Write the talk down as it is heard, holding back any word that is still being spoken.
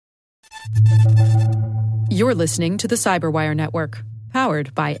You're listening to the Cyberwire Network,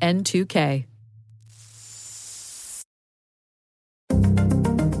 powered by N2K.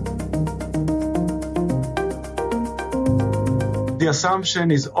 The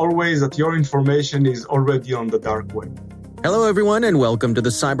assumption is always that your information is already on the dark web. Hello, everyone, and welcome to the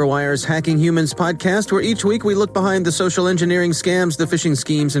CyberWire's Hacking Humans podcast, where each week we look behind the social engineering scams, the phishing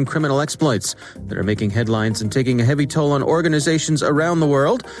schemes, and criminal exploits that are making headlines and taking a heavy toll on organizations around the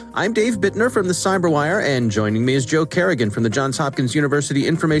world. I'm Dave Bittner from the CyberWire, and joining me is Joe Kerrigan from the Johns Hopkins University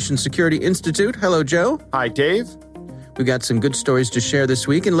Information Security Institute. Hello, Joe. Hi, Dave. We've got some good stories to share this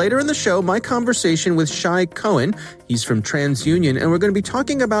week, and later in the show, my conversation with Shai Cohen. He's from TransUnion, and we're going to be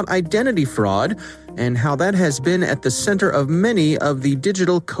talking about identity fraud and how that has been at the center of many of the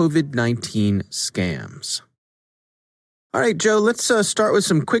digital COVID-19 scams. All right, Joe, let's start with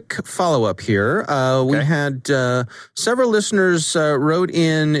some quick follow-up here. We had several listeners wrote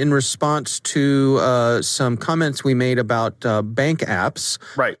in response to some comments we made about bank apps.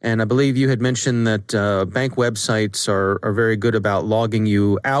 Right. And I believe you had mentioned that bank websites are very good about logging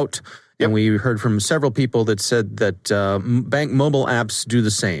you out. Yep. And we heard from several people that said that bank mobile apps do the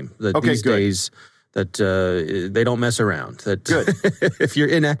same. That these days that they don't mess around. That good. If you're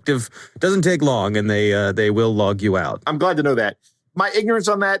inactive, it doesn't take long, and they will log you out. I'm glad to know that. My ignorance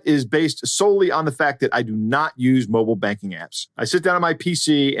on that is based solely on the fact that I do not use mobile banking apps. I sit down on my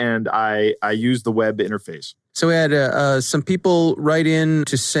PC and I use the web interface. So we had some people write in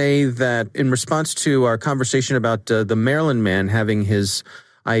to say that in response to our conversation about the Maryland man having his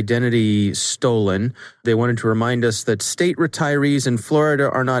identity stolen, they wanted to remind us that state retirees in Florida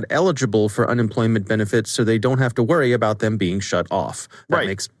are not eligible for unemployment benefits, so they don't have to worry about them being shut off. That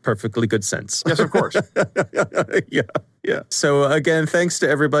makes perfectly good sense. Yes, of course. Yeah. So again, thanks to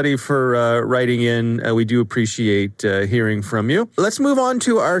everybody for writing in. We do appreciate hearing from you. Let's move on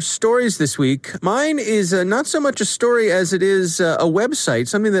to our stories this week. Mine is not so much a story as it is a website,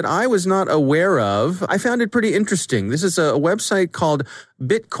 something that I was not aware of. I found it pretty interesting. This is a website called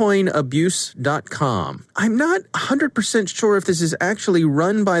bitcoinabuse.com. I'm not 100% sure if this is actually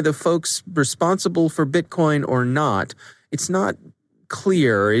run by the folks responsible for Bitcoin or not. It's not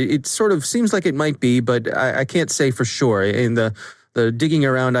clear. It sort of seems like it might be, but I can't say for sure. In the digging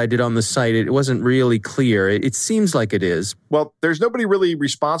around I did on the site, it wasn't really clear. It seems like it is. Well, there's nobody really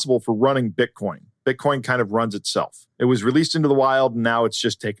responsible for running Bitcoin. Bitcoin kind of runs itself. It was released into the wild, and now it's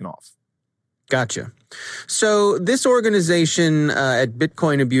just taken off. Gotcha. So this organization at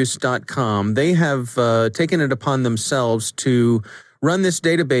bitcoinabuse.com, they have taken it upon themselves to run this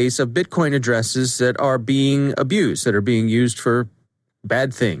database of Bitcoin addresses that are being abused, that are being used for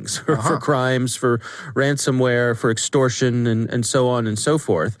bad things, for crimes, for ransomware, for extortion, and so on and so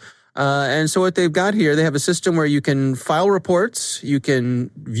forth. And so what they've got here, they have a system where you can file reports, you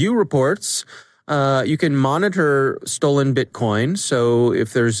can view reports, you can monitor stolen Bitcoin. So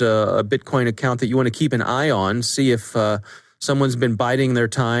if there's a Bitcoin account that you want to keep an eye on, see if someone's been biding their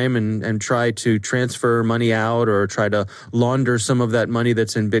time and try to transfer money out or try to launder some of that money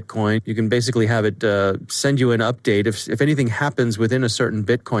that's in Bitcoin, you can basically have it send you an update if anything happens within a certain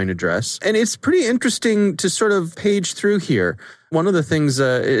Bitcoin address. And it's pretty interesting to sort of page through here. One of the things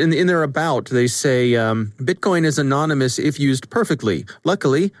in their about, they say, Bitcoin is anonymous if used perfectly.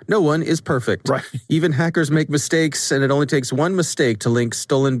 Luckily, no one is perfect. Right. Even hackers make mistakes, and it only takes one mistake to link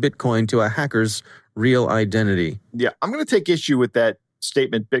stolen Bitcoin to a hacker's real identity. Yeah, I'm going to take issue with that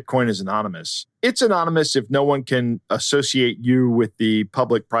statement, Bitcoin is anonymous. It's anonymous if no one can associate you with the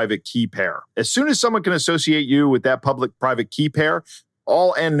public-private key pair. As soon as someone can associate you with that public-private key pair,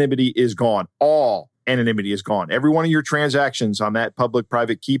 all anonymity is gone. All anonymity is gone. Every one of your transactions on that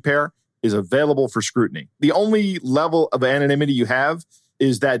public-private key pair is available for scrutiny. The only level of anonymity you have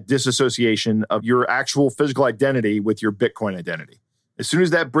is that disassociation of your actual physical identity with your Bitcoin identity. As soon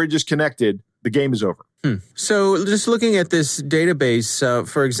as that bridge is connected, the game is over. So just looking at this database,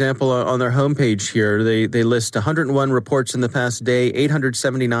 for example, on their homepage here, they list 101 reports in the past day,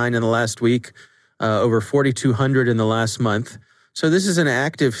 879 in the last week, over 4,200 in the last month. So this is an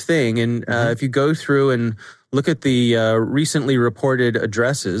active thing. And if you go through and look at the recently reported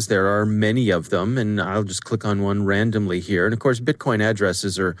addresses, there are many of them. And I'll just click on one randomly here. And of course, Bitcoin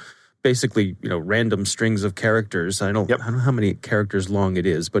addresses are basically, random strings of characters. I don't know how many characters long it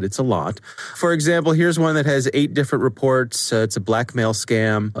is, but it's a lot. For example, here's one that has 8 different reports. It's a blackmail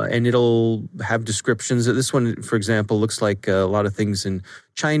scam, and it'll have descriptions. This one, for example, looks like a lot of things in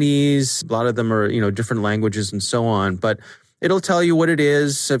Chinese. A lot of them are, different languages and so on. But it'll tell you what it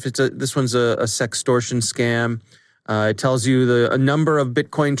is. If this one's a sextortion scam. It tells you a number of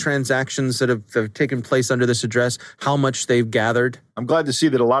Bitcoin transactions that have taken place under this address, how much they've gathered. I'm glad to see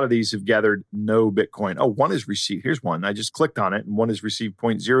that a lot of these have gathered no Bitcoin. Oh, one is received. Here's one. I just clicked on it, and one has received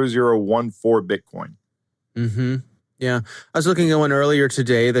 0.0014 Bitcoin. Mm-hmm. Yeah. I was looking at one earlier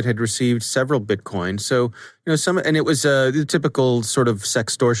today that had received several Bitcoin. So, and it was the typical sort of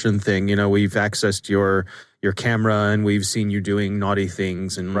sextortion thing. We've accessed your camera and we've seen you doing naughty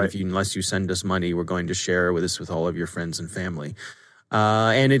things. And right. Unless you send us money, we're going to share with all of your friends and family.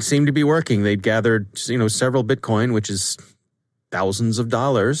 And it seemed to be working. They'd gathered, several Bitcoin, which is thousands of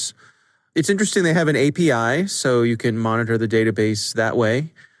dollars. It's interesting. They have an API, so you can monitor the database that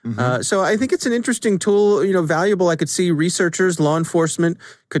way. Mm-hmm. So I think it's an interesting tool, valuable. I could see researchers, law enforcement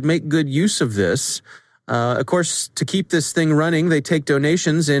could make good use of this. Of course, to keep this thing running, they take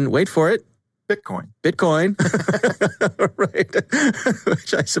donations in, wait for it, Bitcoin, right?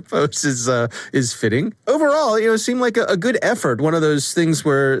 Which I suppose is fitting. Overall, it seemed like a good effort. One of those things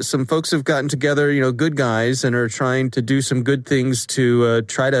where some folks have gotten together, good guys, and are trying to do some good things to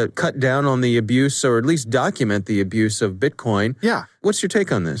try to cut down on the abuse, or at least document the abuse of Bitcoin. Yeah. What's your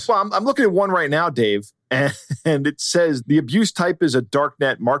take on this? Well, I'm looking at one right now, Dave, and it says the abuse type is a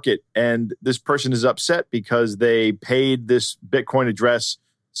darknet market, and this person is upset because they paid this Bitcoin address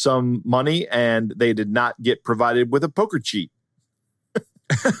some money and they did not get provided with a poker cheat.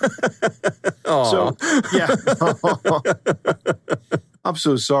 So, yeah. I'm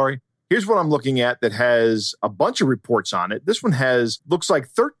so sorry. Here's what I'm looking at that has a bunch of reports on it. This one looks like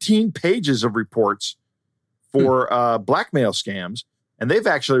 13 pages of reports for blackmail scams. And they've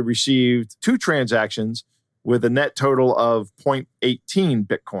actually received 2 transactions with a net total of 0.18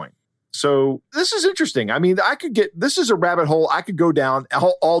 Bitcoin. So this is interesting. I mean, this is a rabbit hole I could go down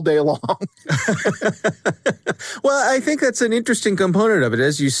all day long. Well, I think that's an interesting component of it.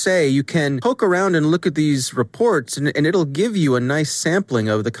 As you say, you can poke around and look at these reports, and it'll give you a nice sampling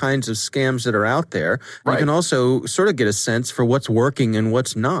of the kinds of scams that are out there. Right. You can also sort of get a sense for what's working and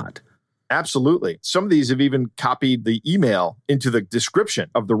what's not. Absolutely. Some of these have even copied the email into the description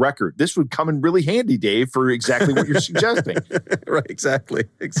of the record. This would come in really handy, Dave, for exactly what you're suggesting. Right, exactly.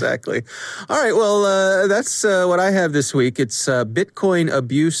 All right, well, that's what I have this week. It's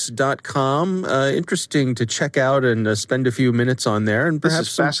bitcoinabuse.com. Interesting to check out and spend a few minutes on there. And perhaps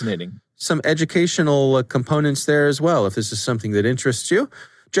this is fascinating. Some educational components there as well, if this is something that interests you.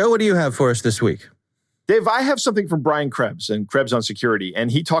 Joe, what do you have for us this week? Dave, I have something from Brian Krebs and Krebs on Security,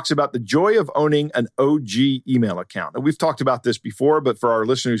 and he talks about the joy of owning an OG email account. And we've talked about this before, but for our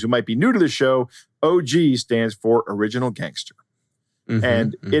listeners who might be new to the show, OG stands for Original Gangster. Mm-hmm,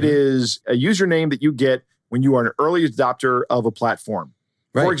 and it is a username that you get when you are an early adopter of a platform.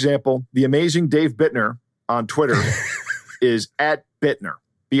 Right. For example, the amazing Dave Bittner on Twitter is @Bittner,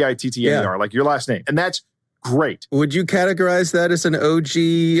 Bittner, like your last name. And that's great. Would you categorize that as an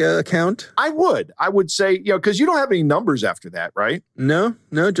OG account? I would say, because you don't have any numbers after that, right? No,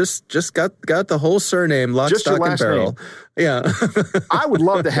 just got the whole surname, lock, just stock, and barrel. Name. Yeah. I would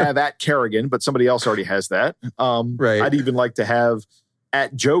love to have @Kerrigan, but somebody else already has that. Right. I'd even like to have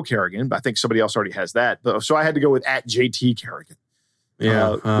 @Joe Kerrigan, but I think somebody else already has that. So I had to go with @JT Kerrigan.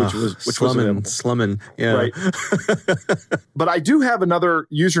 Yeah, which was slumming. Yeah, right. But I do have another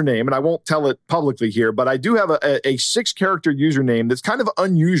username, and I won't tell it publicly here. But I do have a 6-character username that's kind of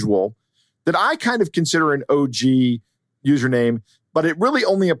unusual, that I kind of consider an OG username. But it really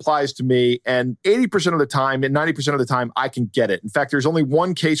only applies to me, and 80% of the time, and 90% of the time, I can get it. In fact, there's only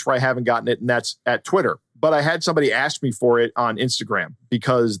one case where I haven't gotten it, and that's at Twitter. But I had somebody ask me for it on Instagram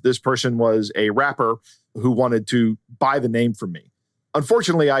because this person was a rapper who wanted to buy the name from me.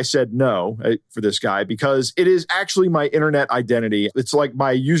 Unfortunately, I said no for this guy because it is actually my internet identity. It's like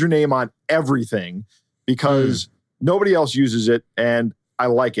my username on everything because nobody else uses it and I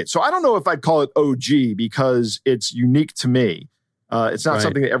like it. So I don't know if I'd call it OG because it's unique to me. It's not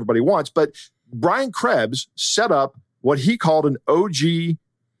something that everybody wants. But Brian Krebs set up what he called an OG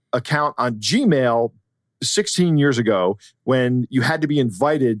account on Gmail 16 years ago when you had to be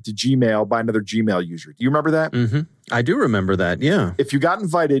invited to Gmail by another Gmail user. Do you remember that? Mm-hmm. I do remember that, yeah. If you got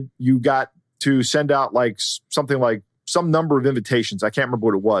invited, you got to send out like something like some number of invitations. I can't remember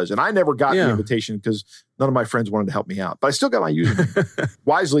what it was. And I never got the invitation because none of my friends wanted to help me out. But I still got my username.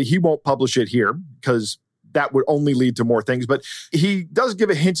 Wisely, he won't publish it here because that would only lead to more things. But he does give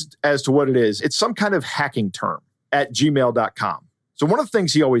a hint as to what it is. It's some kind of hacking term @gmail.com. So one of the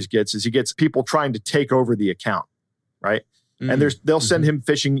things he always gets is he gets people trying to take over the account, right? Mm-hmm. And they'll send him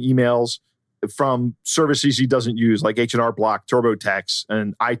phishing emails from services he doesn't use, like H&R Block, TurboTax,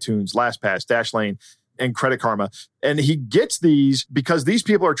 and iTunes, LastPass, Dashlane, and Credit Karma. And he gets these because these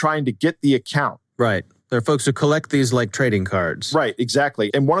people are trying to get the account. Right. There are folks who collect these like trading cards. Right,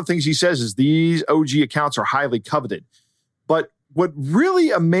 exactly. And one of the things he says is these OG accounts are highly coveted. But what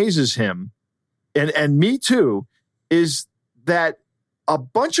really amazes him, and me too, is that a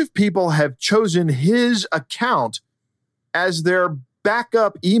bunch of people have chosen his account as their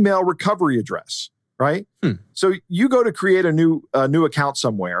backup email recovery address, right? So you go to create a new account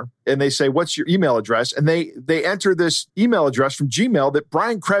somewhere, and they say, what's your email address? And they enter this email address from Gmail that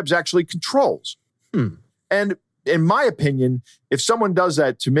Brian Krebs actually controls. And in my opinion, if someone does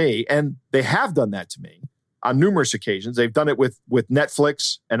that to me, and they have done that to me on numerous occasions, they've done it with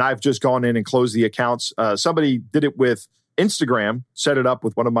Netflix, and I've just gone in and closed the accounts. Somebody did it with Instagram, set it up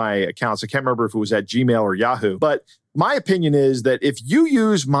with one of my accounts. I can't remember if it was at Gmail or Yahoo. But my opinion is that if you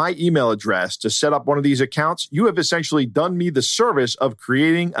use my email address to set up one of these accounts, you have essentially done me the service of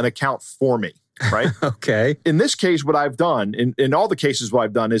creating an account for me. Right? Okay. In this case, what I've done, in all the cases, what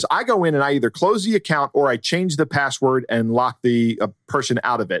I've done is I go in and I either close the account or I change the password and lock the person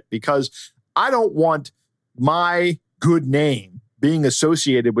out of it, because I don't want my good name being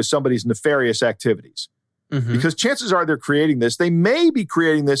associated with somebody's nefarious activities. Because chances are they're creating this. They may be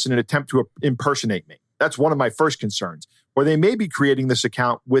creating this in an attempt to impersonate me. That's one of my first concerns. Or they may be creating this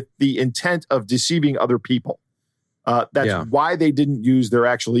account with the intent of deceiving other people. That's why they didn't use their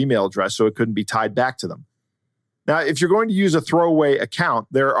actual email address, so it couldn't be tied back to them. Now, if you're going to use a throwaway account,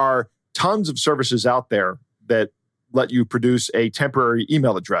 there are tons of services out there that let you produce a temporary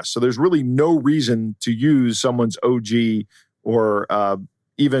email address. So there's really no reason to use someone's OG or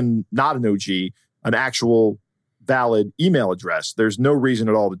even not an OG, an actual valid email address. There's no reason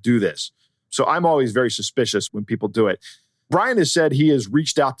at all to do this. So I'm always very suspicious when people do it. Brian has said he has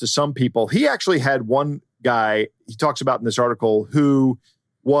reached out to some people. He actually had one guy he talks about in this article who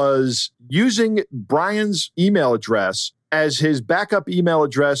was using Brian's email address as his backup email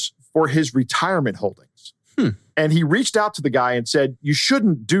address for his retirement holdings. And he reached out to the guy and said, you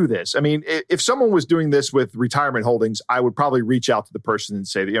shouldn't do this. I mean, if someone was doing this with retirement holdings, I would probably reach out to the person and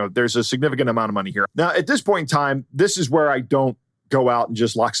say, there's a significant amount of money here. Now, at this point in time, this is where I don't go out and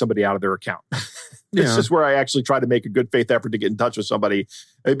just lock somebody out of their account. This is where I actually try to make a good faith effort to get in touch with somebody,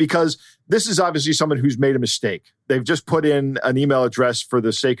 because this is obviously someone who's made a mistake. They've just put in an email address for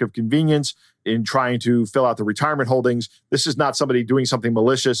the sake of convenience in trying to fill out the retirement holdings. This is not somebody doing something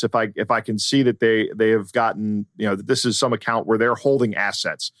malicious. If I can see that they have gotten, that this is some account where they're holding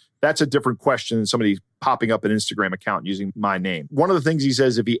assets, that's a different question than somebody popping up an Instagram account using my name. One of the things he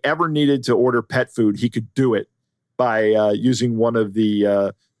says, if he ever needed to order pet food, he could do it by using one of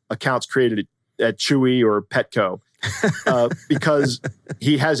the accounts created at Chewy or Petco, because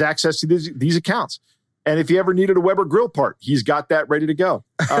he has access to these accounts. And if he ever needed a Weber grill part, he's got that ready to go.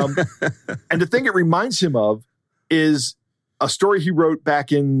 And the thing it reminds him of is a story he wrote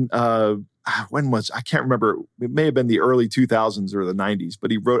back in, I can't remember, it may have been the early 2000s or the 90s,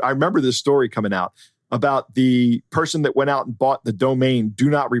 but I remember this story coming out about the person that went out and bought the domain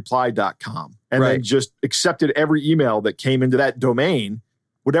donnotreply.com and then just accepted every email that came into that domain,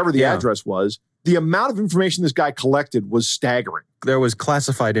 whatever the address was. The amount of information this guy collected was staggering. There was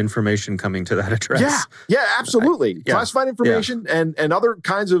classified information coming to that address. Yeah, absolutely. Classified information and other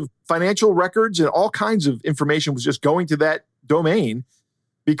kinds of financial records and all kinds of information was just going to that domain,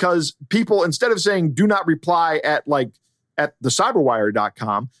 because people, instead of saying do not reply at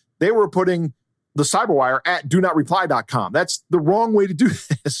thecyberwire.com, they were putting the Cyberwire at donnotreply.com. That's the wrong way to do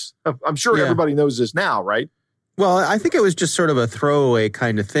this. I'm sure everybody knows this now, right? Well, I think it was just sort of a throwaway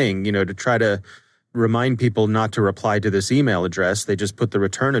kind of thing, to try to remind people not to reply to this email address. They just put the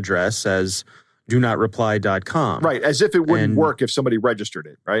return address as donnotreply.com. Right, as if it wouldn't work if somebody registered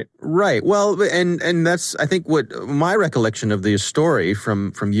it, right? Right. Well, and that's, I think, what my recollection of the story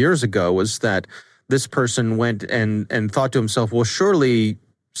from years ago was that this person went and thought to himself, well, surely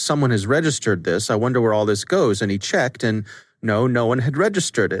someone has registered this. I wonder where all this goes. And he checked, and no one had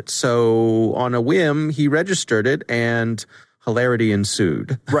registered it. So on a whim, he registered it, and hilarity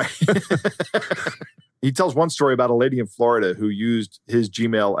ensued. Right. He tells one story about a lady in Florida who used his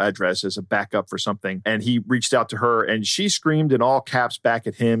Gmail address as a backup for something. And he reached out to her, and she screamed in all caps back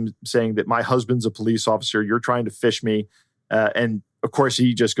at him, saying that my husband's a police officer. You're trying to fish me. And of course,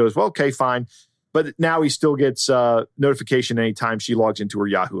 he just goes, well, okay, fine. But now he still gets notification anytime she logs into her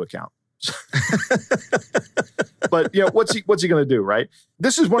Yahoo account. But what's he going to do, right?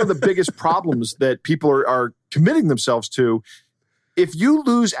 This is one of the biggest problems that people are committing themselves to. If you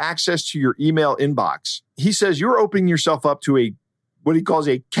lose access to your email inbox, he says you're opening yourself up to what he calls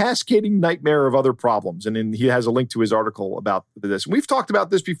a cascading nightmare of other problems. And then he has a link to his article about this. And we've talked about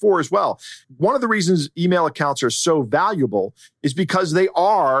this before as well. One of the reasons email accounts are so valuable is because they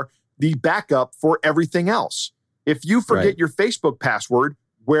are the backup for everything else. If you forget your Facebook password,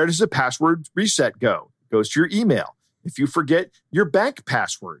 where does the password reset go? It goes to your email. If you forget your bank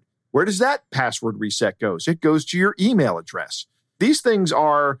password, where does that password reset go? It goes to your email address. These things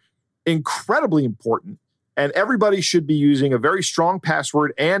are incredibly important, and everybody should be using a very strong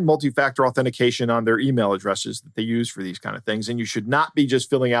password and multi-factor authentication on their email addresses that they use for these kind of things. And you should not be just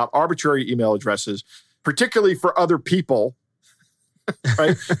filling out arbitrary email addresses, particularly for other people,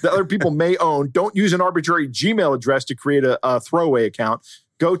 right? That other people may own. Don't use an arbitrary Gmail address to create a throwaway account.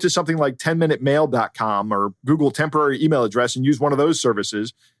 Go to something like 10minutemail.com or Google temporary email address and use one of those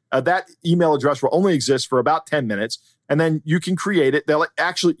services. That email address will only exist for about 10 minutes, and then you can create it.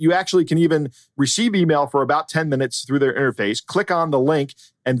 You actually can even receive email for about 10 minutes through their interface. Click on the link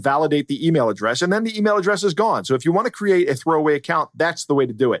and validate the email address, and then the email address is gone. So if you want to create a throwaway account, that's the way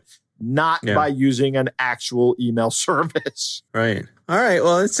to do it, not by using an actual email service. Right. All right.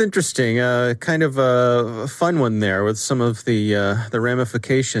 Well, it's interesting. Kind of a fun one there with some of the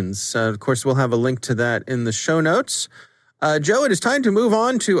ramifications. Of course, we'll have a link to that in the show notes. Joe, it is time to move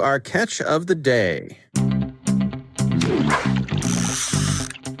on to our catch of the day.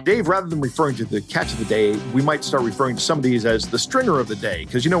 Dave, rather than referring to the catch of the day, we might start referring to some of these as the stringer of the day.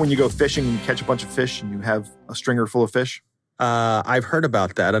 Because when you go fishing and you catch a bunch of fish and you have a stringer full of fish? I've heard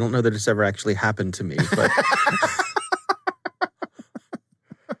about that. I don't know that it's ever actually happened to me, but...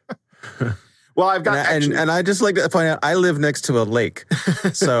 Well, I've got and I just like to point out I live next to a lake,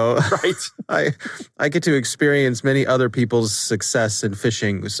 so right. I get to experience many other people's success in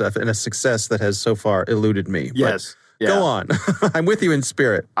fishing stuff, and a success that has so far eluded me. Yes, go on. I'm with you in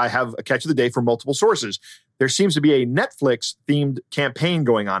spirit. I have a catch of the day from multiple sources. There seems to be a Netflix themed campaign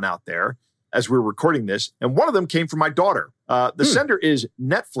going on out there as we're recording this, and one of them came from my daughter. The sender is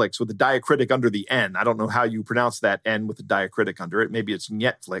Netflix with a diacritic under the N. I don't know how you pronounce that N with a diacritic under it. Maybe it's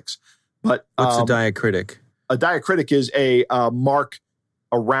Netflix. But what's a diacritic? A diacritic is a mark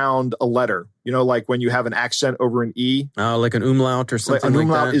around a letter. Like when you have an accent over an E. Oh, like an umlaut or something like that? An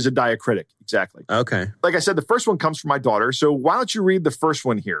umlaut is a diacritic, exactly. Okay. Like I said, the first one comes from my daughter, so why don't you read the first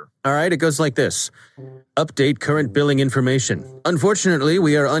one here? All right, it goes like this. Update current billing information. Unfortunately,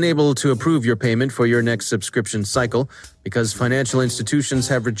 we are unable to approve your payment for your next subscription cycle. Because financial institutions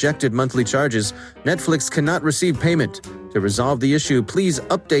have rejected monthly charges, Netflix cannot receive payment. To resolve the issue, please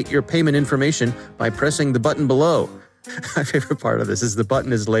update your payment information by pressing the button below. My favorite part of this is the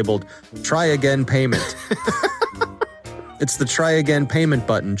button is labeled Try Again Payment. It's the Try Again Payment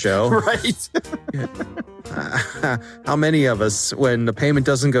button, Joe. Right. How many of us, when the payment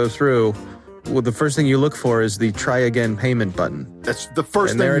doesn't go through, well, the first thing you look for is the Try Again Payment button? That's the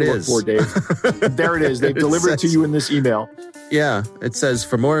first thing you look for, Dave. There it is. They've delivered it to you in this email. Yeah, it says,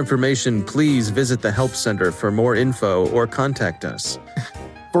 for more information, please visit the Help Center for more info or contact us.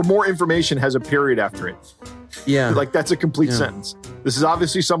 For more information has a period after it. Yeah. Like that's a complete sentence. This is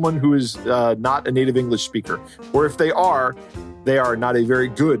obviously someone who is not a native English speaker. Or if they are not a very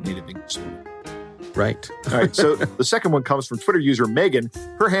good native English speaker. Right. All right. So the second one comes from Twitter user Megan.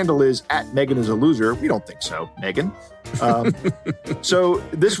 Her handle is @MeganIsALoser. We don't think so, Megan. So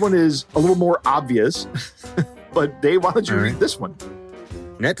this one is a little more obvious. But Dave, why don't you read this one?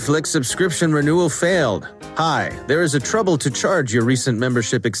 Netflix subscription renewal failed. Hi, there is a trouble to charge your recent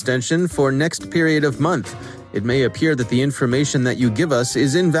membership extension for next period of month. It may appear that the information that you give us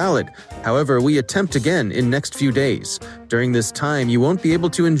is invalid. However, we attempt again in next few days. During this time, you won't be able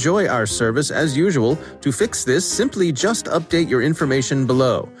to enjoy our service as usual. To fix this, simply just update your information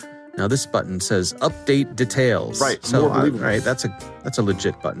below. Now, this button says update details. Right. So, more believable. right, that's a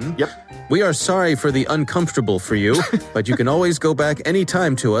legit button. Yep. We are sorry for the uncomfortable for you, but you can always go back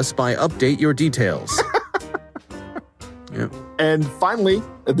anytime to us by update your details. Yep. And finally,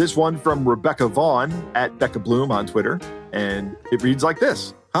 this one from Rebecca Vaughn @Becca Bloom on Twitter. And it reads like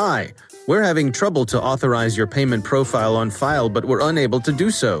this. Hi, we're having trouble to authorize your payment profile on file, but we're unable to do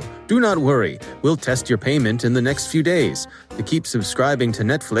so. Do not worry. We'll test your payment in the next few days. To keep subscribing to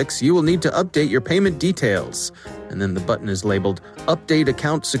Netflix, you will need to update your payment details. And then the button is labeled Update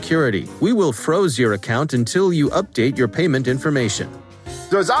Account Security. We will froze your account until you update your payment information.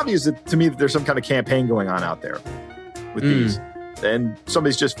 So it's obvious to me that there's some kind of campaign going on out there with these. And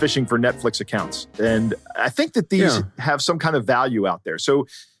somebody's just fishing for Netflix accounts. And I think that these have some kind of value out there. So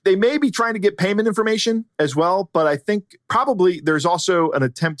they may be trying to get payment information as well, but I think probably there's also an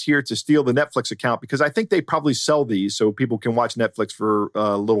attempt here to steal the Netflix account because I think they probably sell these so people can watch Netflix for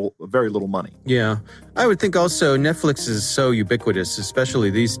very little money. Yeah. I would think also Netflix is so ubiquitous,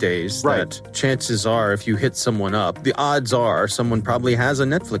 especially these days, that chances are if you hit someone up, the odds are someone probably has a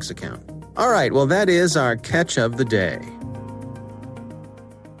Netflix account. All right, well, that is our catch of the day.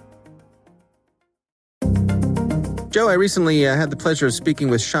 Joe, I recently had the pleasure of speaking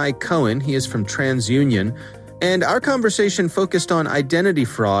with Shai Cohen. He is from TransUnion. And our conversation focused on identity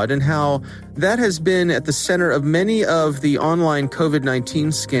fraud and how that has been at the center of many of the online COVID-19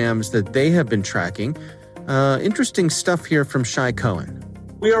 scams that they have been tracking. Interesting stuff here from Shai Cohen.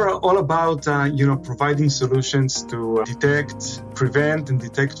 We are all about, providing solutions to detect, prevent, and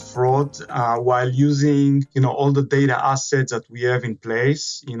detect fraud while using, all the data assets that we have in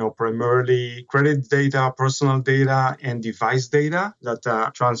place, primarily credit data, personal data, and device data that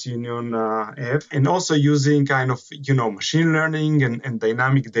TransUnion have, and also using machine learning and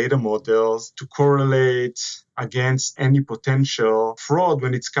dynamic data models to correlate against any potential fraud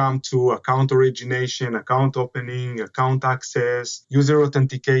when it's come to account origination, account opening, account access, user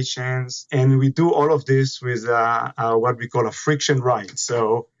authentications. And we do all of this with what we call a friction right.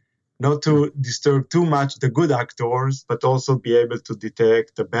 So not to disturb too much the good actors, but also be able to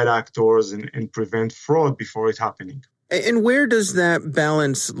detect the bad actors and prevent fraud before it's happening. And where does that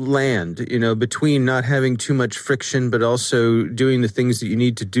balance land, between not having too much friction, but also doing the things that you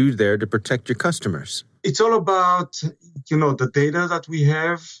need to do there to protect your customers? It's all about, the data that we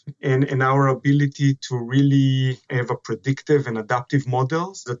have and our ability to really have a predictive and adaptive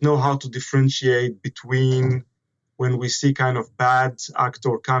models that know how to differentiate between when we see kind of bad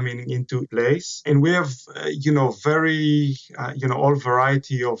actor coming into place. And we have, all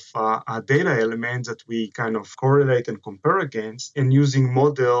variety of data elements that we kind of correlate and compare against, and using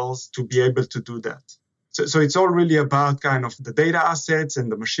models to be able to do that. So it's all really about kind of the data assets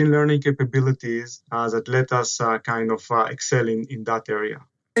and the machine learning capabilities that let us excel in that area.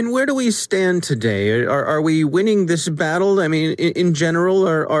 And where do we stand today? Are we winning this battle? I mean, in general,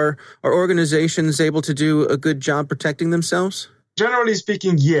 are organizations able to do a good job protecting themselves? Generally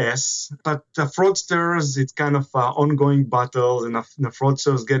speaking, yes. But the fraudsters, it's kind of ongoing battle, and the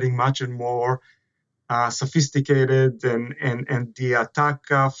fraudsters getting much and more sophisticated, and the attack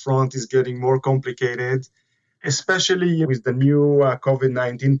front is getting more complicated, especially with the new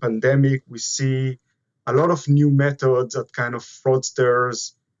COVID-19 pandemic. We see a lot of new methods that kind of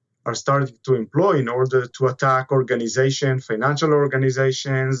fraudsters are starting to employ in order to attack organizations, financial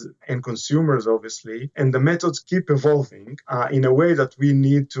organizations, and consumers, obviously. And the methods keep evolving in a way that we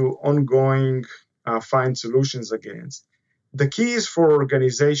need to ongoing find solutions against. The key is for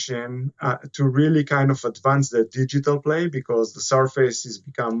organization to really kind of advance their digital play, because the surface has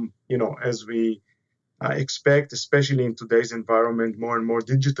become, as we expect, especially in today's environment, more and more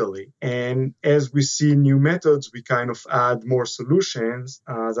digitally. And as we see new methods, we kind of add more solutions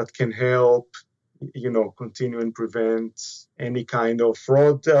that can help, continue and prevent any kind of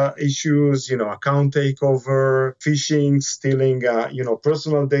fraud issues, account takeover, phishing, stealing,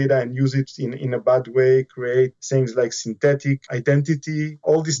 personal data and use it in a bad way, create things like synthetic identity.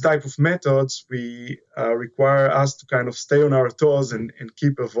 All these type of methods require us to kind of stay on our toes and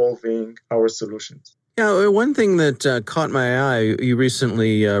keep evolving our solutions. Yeah, one thing that caught my eye, you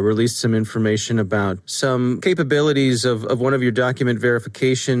recently released some information about some capabilities of one of your document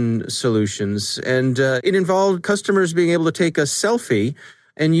verification solutions, and it involved customers being able to take a selfie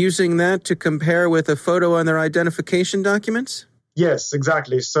and using that to compare with a photo on their identification documents? Yes,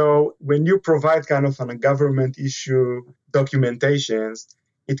 exactly. So when you provide kind of a government issue documentations,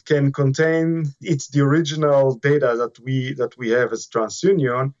 it can contain, it's the original data that we have as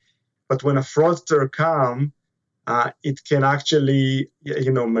TransUnion. But when a fraudster comes, it can actually,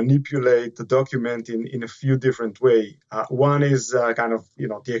 manipulate the document in a few different ways. One is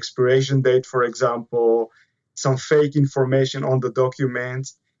the expiration date, for example, some fake information on the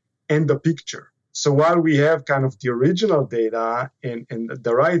document, and the picture. So while we have kind of the original data and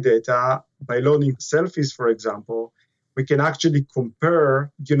the right data, by loading selfies, for example, we can actually compare,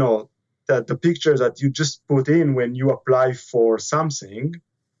 the picture that you just put in when you apply for something,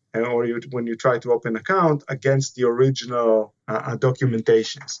 or when you try to open an account, against the original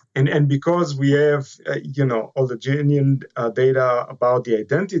documentations. And because we have, all the genuine data about the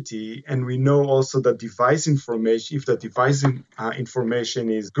identity, and we know also the device information, if the device information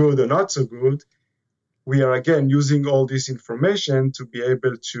is good or not so good, we are, again, using all this information to be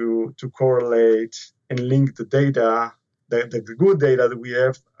able to correlate and link the data, the good data that we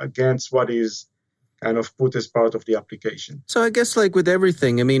have, against what is kind of put as part of the application. So I guess like with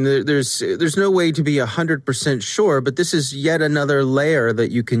everything, I mean, there's no way to be 100% sure, but this is yet another layer that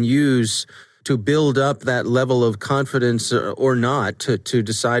you can use to build up that level of confidence or not, to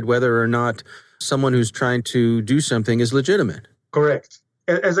decide whether or not someone who's trying to do something is legitimate. Correct.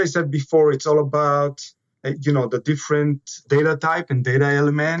 As I said before, it's all about, the different data type and data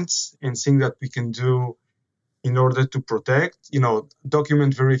elements and things that we can do in order to protect.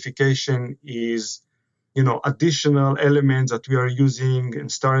 Document verification is additional elements that we are using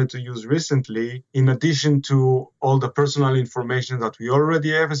and started to use recently, in addition to all the personal information that we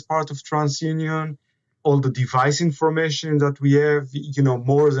already have as part of TransUnion, all the device information that we have,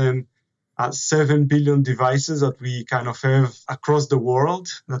 more than 7 billion devices that we kind of have across the world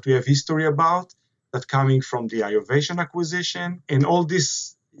that we have history about, that coming from the iovation acquisition. And all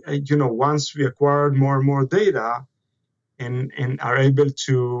this, once we acquired more and more data, and are able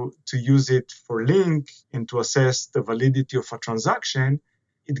to use it for link and to assess the validity of a transaction,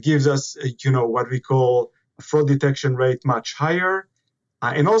 it gives us, what we call a fraud detection rate much higher.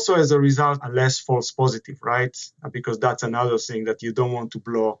 And also as a result, a less false positive, right? Because that's another thing that you don't want to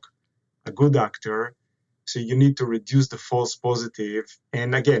block a good actor. So you need to reduce the false positive.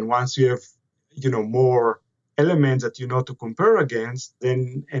 And again, once you have, more elements that you know to compare against,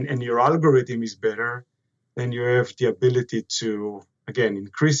 then, and your algorithm is better, then you have the ability to, again,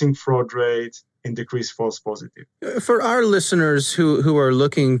 increasing fraud rate and decrease false positive. For our listeners who are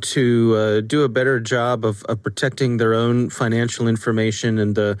looking to do a better job of protecting their own financial information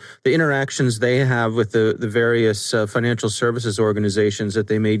and the interactions they have with the various financial services organizations that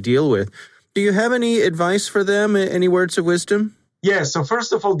they may deal with, do you have any advice for them, any words of wisdom? Yeah, so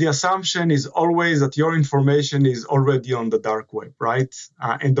first of all, the assumption is always that your information is already on the dark web, right?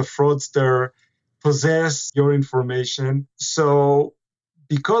 And the fraudster possess your information. So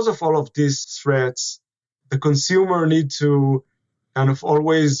because of all of these threats, the consumer need to kind of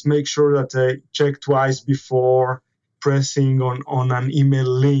always make sure that they check twice before pressing on an email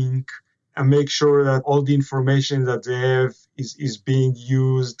link, and make sure that all the information that they have is being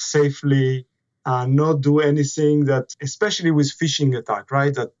used safely. Not do anything that, especially with phishing attack,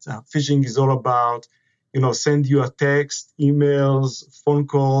 right? That phishing is all about, send you a text, emails, phone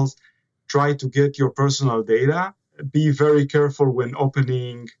calls, try to get your personal data. Be very careful when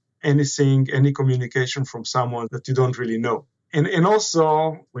opening anything, any communication from someone that you don't really know. And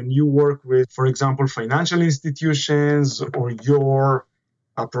also, when you work with, for example, financial institutions or your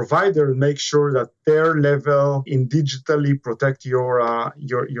provider, make sure that their level in digitally protect your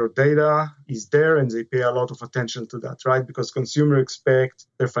data is there, and they pay a lot of attention to that, right? Because consumers expect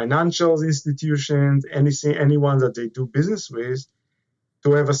their financial institutions, anyone that they do business with,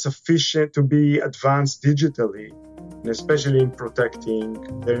 to have to be advanced digitally, and especially in protecting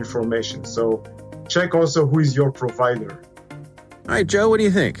their information. So check also who is your provider. All right, Joe, what do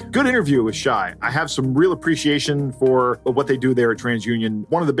you think? Good interview with Shai. I have some real appreciation for what they do there at TransUnion.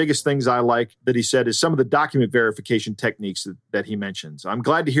 One of the biggest things I like that he said is some of the document verification techniques that he mentions. I'm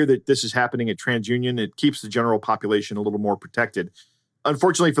glad to hear that this is happening at TransUnion. It keeps the general population a little more protected.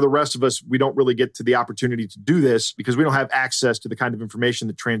 Unfortunately, for the rest of us, we don't really get to the opportunity to do this because we don't have access to the kind of information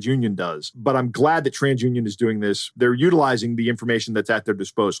that TransUnion does. But I'm glad that TransUnion is doing this. They're utilizing the information that's at their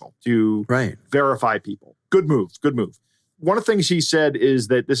disposal to verify people. Good move. Good move. One of the things he said is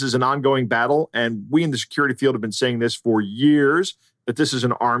that this is an ongoing battle, and we in the security field have been saying this for years, that this is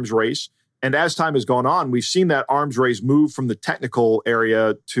an arms race. And as time has gone on, we've seen that arms race move from the technical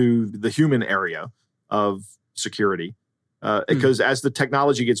area to the human area of security. Because as the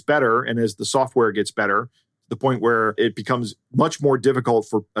technology gets better and as the software gets better, to the point where it becomes much more difficult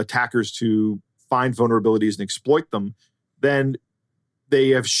for attackers to find vulnerabilities and exploit them, then they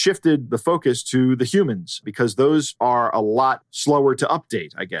have shifted the focus to the humans because those are a lot slower to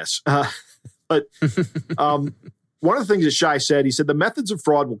update, I guess. But one of the things that Shai said, he said, the methods of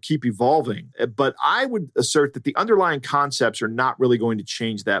fraud will keep evolving, but I would assert that the underlying concepts are not really going to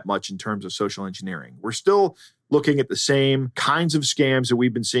change that much in terms of social engineering. We're still looking at the same kinds of scams that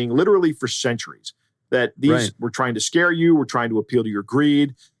we've been seeing literally for centuries, that these, we're trying to scare you, we're trying to appeal to your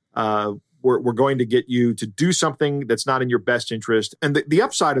greed, we're going to get you to do something that's not in your best interest. And the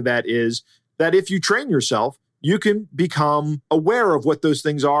upside of that is that if you train yourself, you can become aware of what those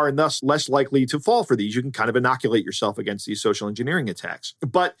things are and thus less likely to fall for these. You can kind of inoculate yourself against these social engineering attacks.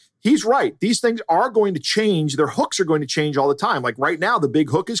 But he's right. These things are going to change. Their hooks are going to change all the time. Like right now, the big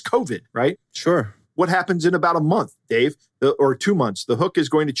hook is COVID, right? Sure. What happens in about a month, Dave, or 2 months? The hook is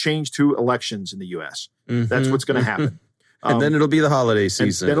going to change to elections in the U.S. Mm-hmm. That's what's going to happen. And then it'll be the holiday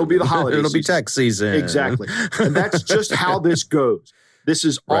season. Then it'll be the holiday season. It'll be tax season. Exactly. And that's just how this goes. This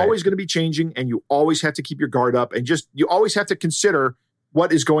is always going to be changing, and you always have to keep your guard up, and you always have to consider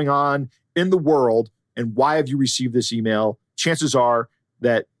what is going on in the world and why have you received this email. Chances are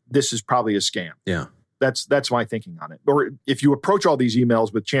that this is probably a scam. Yeah. That's my thinking on it. Or if you approach all these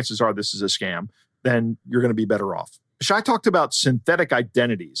emails with chances are this is a scam, then you're going to be better off. Shai talked about synthetic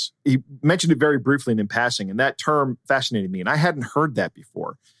identities. He mentioned it very briefly and in passing, and that term fascinated me, and I hadn't heard that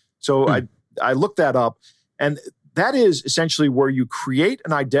before. So I looked that up, and That is essentially where you create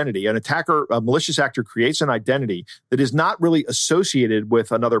an identity. An attacker, a malicious actor creates an identity that is not really associated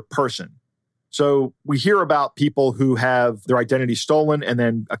with another person. So we hear about people who have their identity stolen and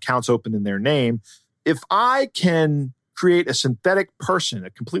then accounts open in their name. If I can create a synthetic person, a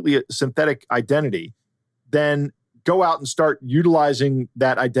completely synthetic identity, then go out and start utilizing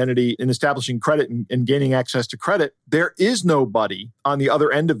that identity in establishing credit and gaining access to credit, there is nobody on the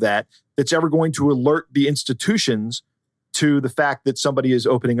other end of that that's ever going to alert the institutions to the fact that somebody is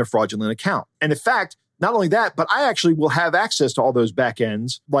opening a fraudulent account. And in fact, not only that, but I actually will have access to all those back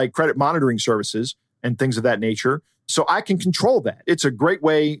ends, like credit monitoring services and things of that nature, so I can control that. It's a great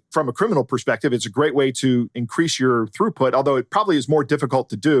way, from a criminal perspective, it's a great way to increase your throughput, although it probably is more difficult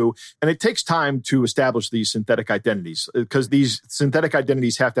to do. And it takes time to establish these synthetic identities because these synthetic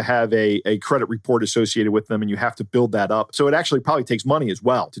identities have to have a credit report associated with them, and you have to build that up. So it actually probably takes money as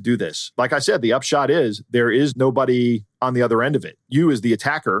well to do this. Like I said, the upshot is there is nobody on the other end of it. You as the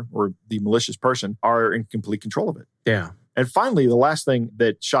attacker or the malicious person are in complete control of it. Yeah. And finally, the last thing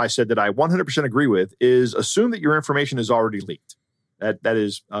that Shai said that I 100% agree with is assume that your information is already leaked. That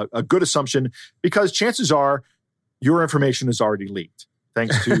is a good assumption because chances are your information is already leaked.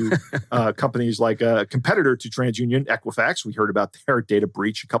 Thanks to companies like a competitor to TransUnion, Equifax. We heard about their data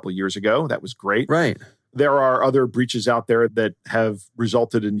breach a couple of years ago. That was great. Right. There are other breaches out there that have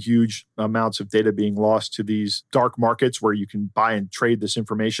resulted in huge amounts of data being lost to these dark markets where you can buy and trade this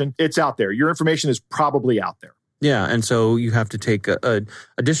information. It's out there. Your information is probably out there. Yeah, and so you have to take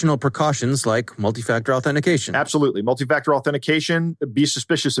additional precautions like multi-factor authentication. Absolutely. Multi-factor authentication, be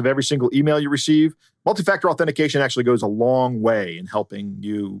suspicious of every single email you receive. Multi-factor authentication actually goes a long way in helping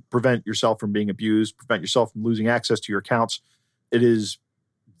you prevent yourself from being abused, prevent yourself from losing access to your accounts. It is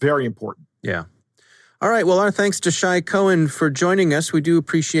very important. Yeah. All right, well, our thanks to Shai Cohen for joining us. We do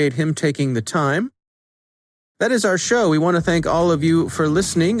appreciate him taking the time. That is our show. We want to thank all of you for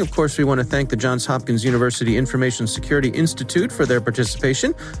listening. Of course, we want to thank the Johns Hopkins University Information Security Institute for their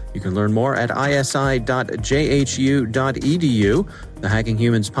participation. You can learn more at isi.jhu.edu. The Hacking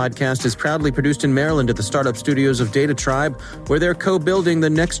Humans podcast is proudly produced in Maryland at the startup studios of Data Tribe, where they're co-building the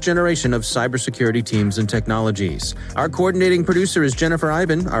next generation of cybersecurity teams and technologies. Our coordinating producer is Jennifer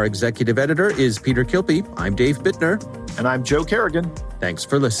Iben. Our executive editor is Peter Kilpe. I'm Dave Bittner. And I'm Joe Kerrigan. Thanks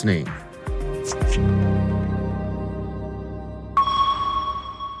for listening.